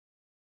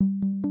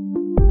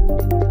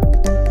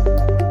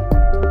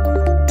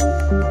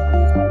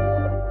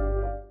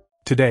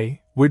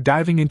Today, we're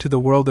diving into the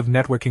world of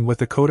networking with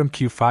the Qotom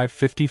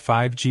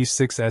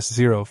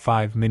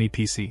Q555G6-S05 mini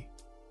PC.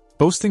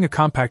 Boasting a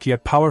compact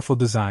yet powerful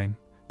design,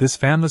 this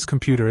fanless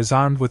computer is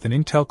armed with an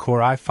Intel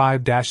Core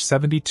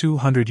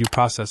i5-7200U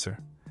processor,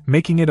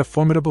 making it a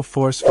formidable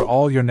force for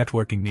all your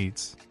networking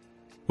needs.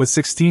 With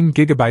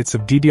 16GB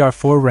of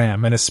DDR4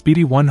 RAM and a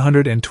speedy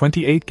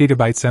 128GB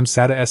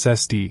mSATA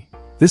SSD,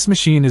 this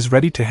machine is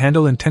ready to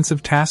handle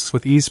intensive tasks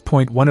with ease.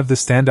 One of the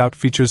standout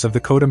features of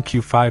the Qotom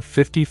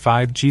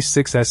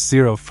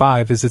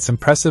Q555G6-S05 is its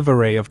impressive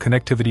array of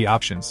connectivity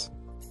options.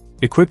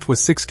 Equipped with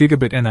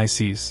 6GB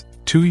NICs,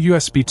 2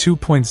 USB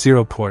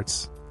 2.0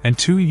 ports, and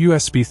 2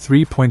 USB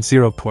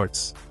 3.0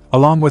 ports,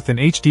 along with an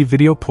HD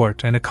video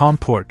port and a COM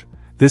port,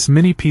 this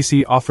mini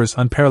PC offers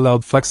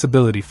unparalleled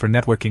flexibility for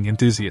networking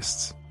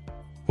enthusiasts.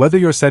 Whether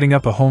you're setting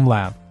up a home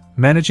lab,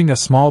 managing a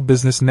small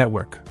business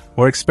network,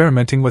 or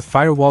experimenting with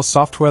firewall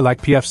software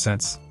like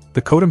pfSense,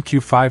 the Qotom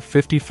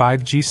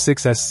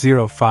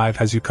Q555G6-S05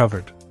 has you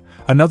covered.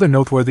 Another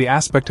noteworthy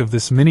aspect of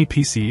this mini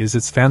PC is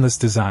its fanless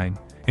design,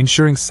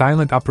 ensuring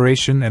silent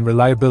operation and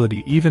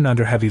reliability even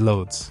under heavy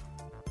loads.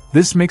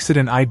 This makes it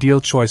an ideal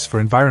choice for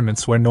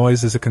environments where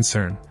noise is a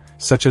concern,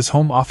 such as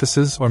home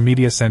offices or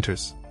media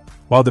centers.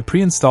 While the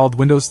pre-installed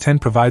Windows 10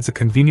 provides a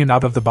convenient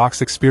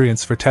out-of-the-box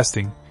experience for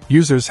testing,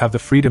 users have the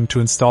freedom to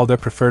install their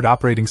preferred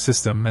operating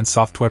system and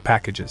software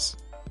packages.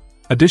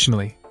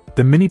 Additionally,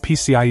 the mini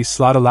PCIe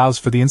slot allows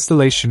for the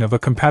installation of a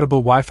compatible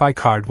Wi-Fi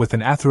card with an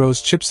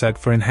Atheros chipset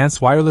for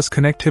enhanced wireless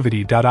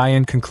connectivity.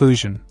 In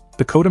conclusion,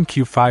 the Qotom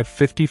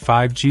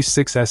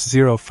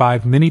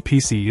Q555G6-S05 mini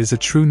PC is a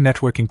true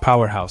networking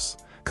powerhouse,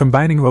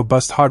 combining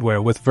robust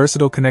hardware with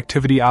versatile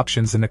connectivity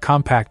options in a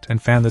compact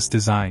and fanless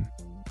design.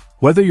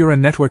 Whether you're a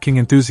networking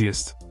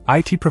enthusiast,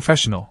 IT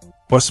professional,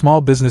 or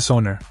small business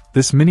owner,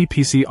 this mini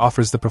PC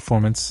offers the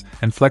performance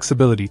and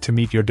flexibility to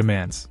meet your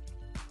demands.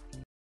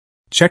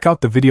 Check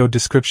out the video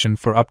description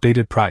for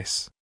updated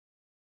price.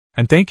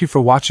 And thank you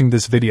for watching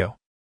this video.